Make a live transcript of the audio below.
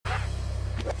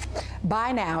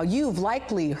By now, you've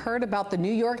likely heard about the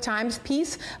New York Times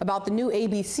piece about the new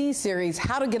ABC series,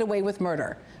 How to Get Away with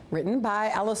Murder. Written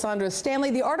by Alessandra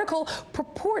Stanley, the article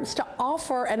purports to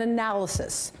offer an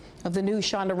analysis of the new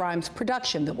Shonda Rhimes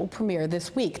production that will premiere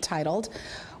this week, titled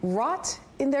Wrought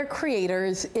in Their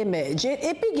Creator's Image.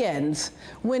 It begins,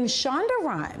 when Shonda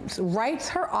Rhimes writes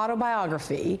her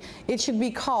autobiography, it should be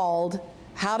called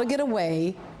How to Get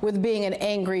Away with Being an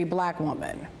Angry Black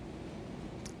Woman.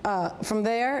 From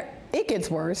there, it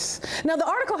gets worse. Now, the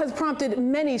article has prompted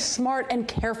many smart and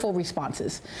careful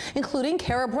responses, including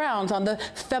Kara Brown's on the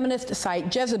feminist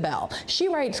site Jezebel. She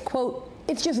writes, quote,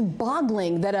 "It's just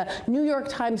boggling that a New York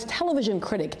Times television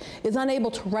critic is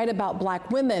unable to write about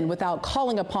black women without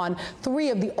calling upon three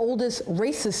of the oldest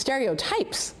racist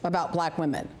stereotypes about black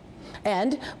women."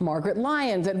 And Margaret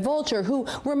Lyons at Vulture, who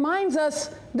reminds us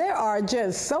there are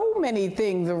just so many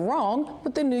things wrong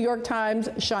with the New York Times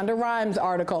Shonda Rhimes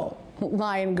article.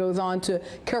 Lyon goes on to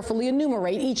carefully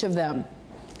enumerate each of them.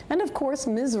 And of course,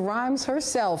 Ms. Rhimes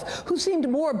herself, who seemed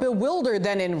more bewildered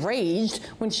than enraged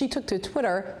when she took to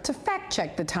Twitter to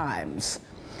fact-check the Times.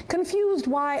 Confused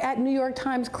why at New York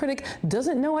Times critic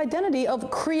doesn't know identity of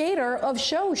creator of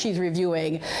show she's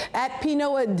reviewing. At P.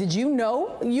 Noah, did you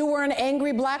know you were an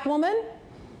angry black woman?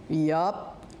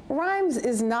 Yup. Rhimes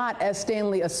is not, as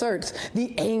Stanley asserts,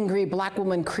 the angry black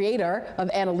woman creator of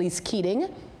Annalise Keating.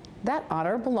 That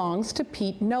honor belongs to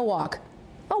Pete Nowak,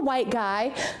 a white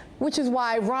guy, which is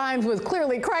why Rhimes was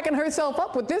clearly cracking herself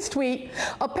up with this tweet.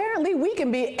 Apparently, we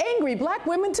can be angry black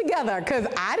women together, because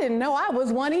I didn't know I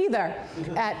was one either.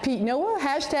 At Pete Noah,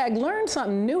 hashtag learn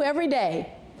something new every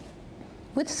day.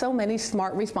 With so many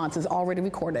smart responses already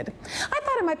recorded, I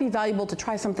thought it might be valuable to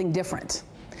try something different.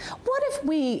 What if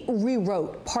we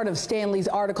rewrote part of Stanley's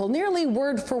article nearly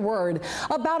word for word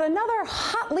about another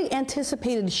hotly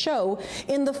anticipated show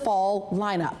in the fall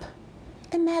lineup?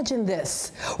 Imagine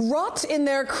this, wrought in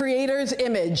their creator's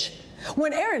image.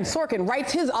 When Aaron Sorkin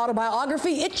writes his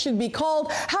autobiography, it should be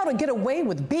called How to Get Away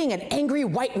with Being an Angry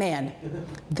White Man.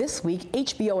 This week,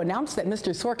 HBO announced that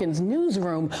Mr. Sorkin's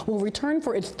Newsroom will return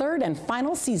for its third and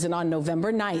final season on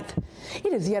November 9th.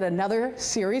 It is yet another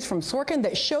series from Sorkin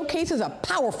that showcases a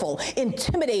powerful,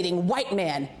 intimidating white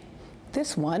man.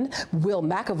 This one, Will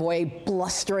McAvoy,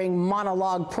 blustering,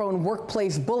 monologue-prone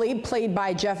workplace bully played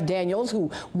by Jeff Daniels, who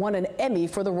won an Emmy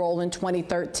for the role in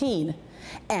 2013.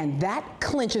 And that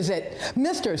clinches it.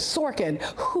 Mr. Sorkin,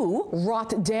 who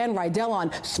wrought Dan Rydell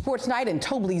on Sports Night and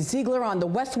Toby Ziegler on The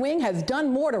West Wing, has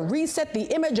done more to reset the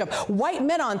image of white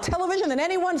men on television than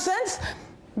anyone since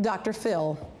Dr.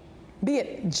 Phil. Be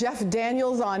it Jeff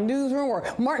Daniels on Newsroom or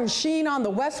Martin Sheen on The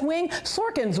West Wing,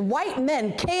 Sorkin's white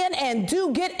men can and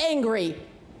do get angry.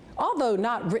 Although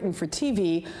not written for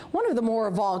TV, one of the more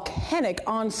volcanic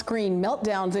on-screen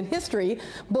meltdowns in history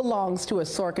belongs to a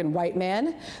Sorkin white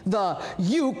man, the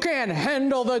 "you can't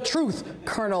handle the truth"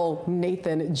 Colonel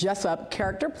Nathan Jessup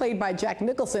character played by Jack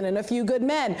Nicholson in A Few Good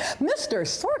Men. Mr.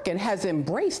 Sorkin has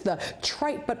embraced the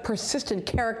trite but persistent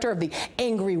character of the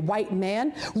angry white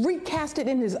man, recast it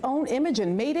in his own image,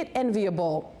 and made it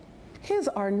enviable. His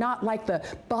are not like the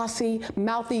bossy,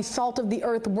 mouthy,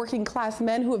 salt-of-the-earth working-class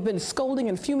men who have been scolding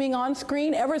and fuming on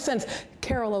screen ever since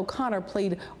Carol O'Connor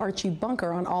played Archie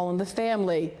Bunker on All in the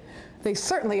Family. They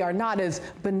certainly are not as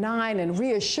benign and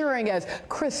reassuring as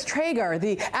Chris Traeger,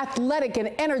 the athletic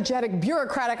and energetic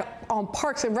bureaucrat on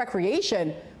Parks and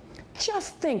Recreation.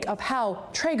 Just think of how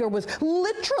Traeger was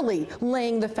literally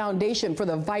laying the foundation for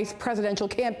the vice presidential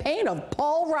campaign of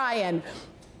Paul Ryan.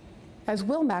 As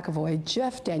Will McAvoy,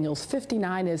 Jeff Daniels,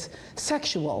 59, is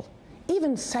sexual,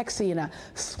 even sexy in a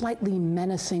slightly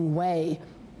menacing way.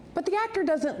 But the actor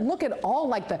doesn't look at all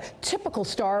like the typical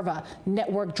star of a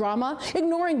network drama.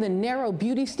 Ignoring the narrow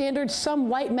beauty standards some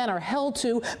white men are held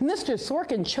to, Mr.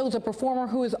 Sorkin chose a performer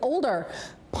who is older,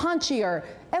 paunchier,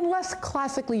 and less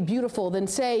classically beautiful than,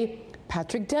 say,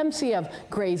 Patrick Dempsey of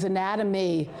Grey's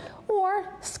Anatomy, or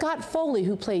Scott Foley,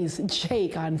 who plays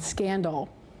Jake on Scandal.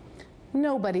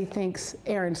 Nobody thinks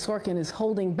Aaron Sorkin is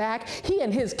holding back. He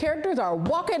and his characters are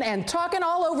walking and talking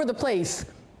all over the place.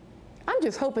 I'm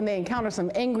just hoping they encounter some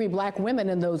angry black women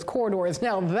in those corridors.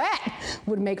 Now that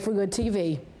would make for good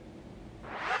TV.